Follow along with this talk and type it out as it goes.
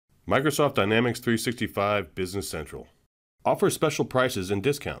Microsoft Dynamics 365 Business Central offers special prices and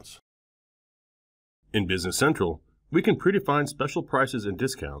discounts. In Business Central, we can predefine special prices and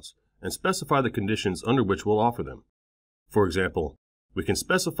discounts and specify the conditions under which we'll offer them. For example, we can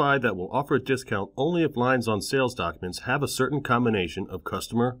specify that we'll offer a discount only if lines on sales documents have a certain combination of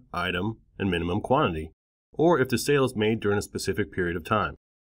customer, item, and minimum quantity, or if the sale is made during a specific period of time.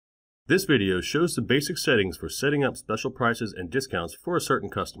 This video shows the basic settings for setting up special prices and discounts for a certain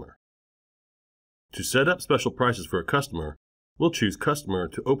customer. To set up special prices for a customer, we'll choose Customer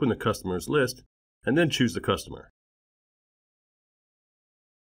to open the customer's list and then choose the customer.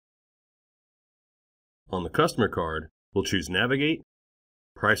 On the customer card, we'll choose Navigate,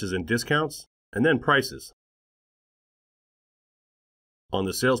 Prices and Discounts, and then Prices. On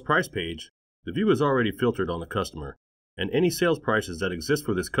the sales price page, the view is already filtered on the customer, and any sales prices that exist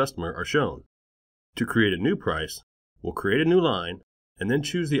for this customer are shown. To create a new price, we'll create a new line and then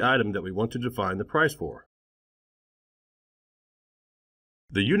choose the item that we want to define the price for.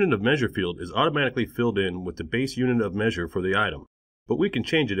 The unit of measure field is automatically filled in with the base unit of measure for the item, but we can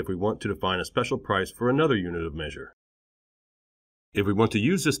change it if we want to define a special price for another unit of measure. If we want to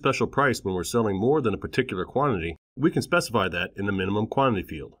use this special price when we're selling more than a particular quantity, we can specify that in the minimum quantity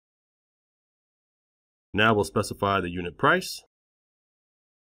field. Now we'll specify the unit price.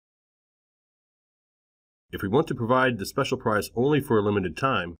 If we want to provide the special price only for a limited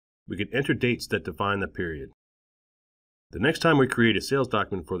time, we can enter dates that define the period. The next time we create a sales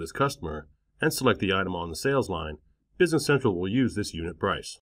document for this customer and select the item on the sales line, Business Central will use this unit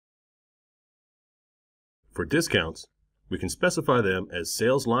price. For discounts, we can specify them as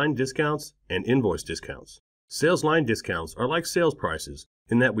sales line discounts and invoice discounts. Sales line discounts are like sales prices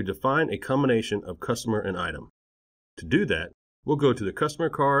in that we define a combination of customer and item. To do that, we'll go to the customer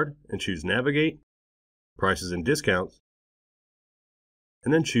card and choose Navigate, Prices and Discounts,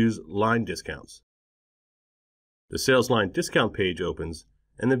 and then choose Line Discounts. The sales line discount page opens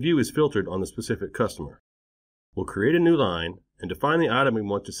and the view is filtered on the specific customer. We'll create a new line and define the item we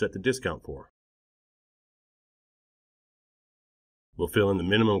want to set the discount for. We'll fill in the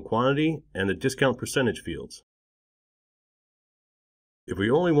minimum quantity and the discount percentage fields. If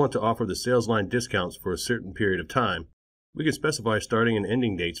we only want to offer the sales line discounts for a certain period of time, we can specify starting and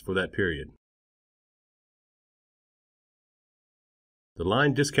ending dates for that period. The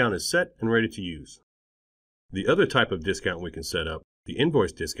line discount is set and ready to use. The other type of discount we can set up, the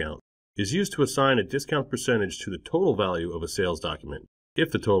invoice discount, is used to assign a discount percentage to the total value of a sales document,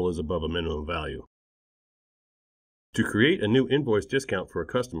 if the total is above a minimum value. To create a new invoice discount for a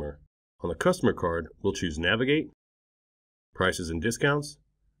customer, on the customer card, we'll choose Navigate, Prices and Discounts,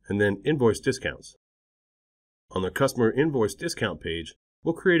 and then Invoice Discounts. On the customer invoice discount page,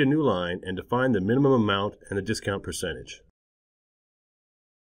 we'll create a new line and define the minimum amount and the discount percentage.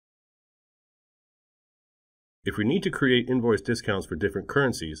 If we need to create invoice discounts for different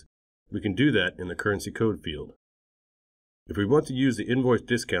currencies, we can do that in the currency code field. If we want to use the invoice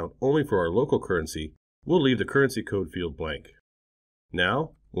discount only for our local currency, we'll leave the currency code field blank.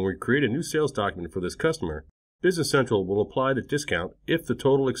 Now, when we create a new sales document for this customer, Business Central will apply the discount if the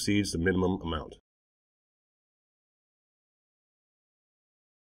total exceeds the minimum amount.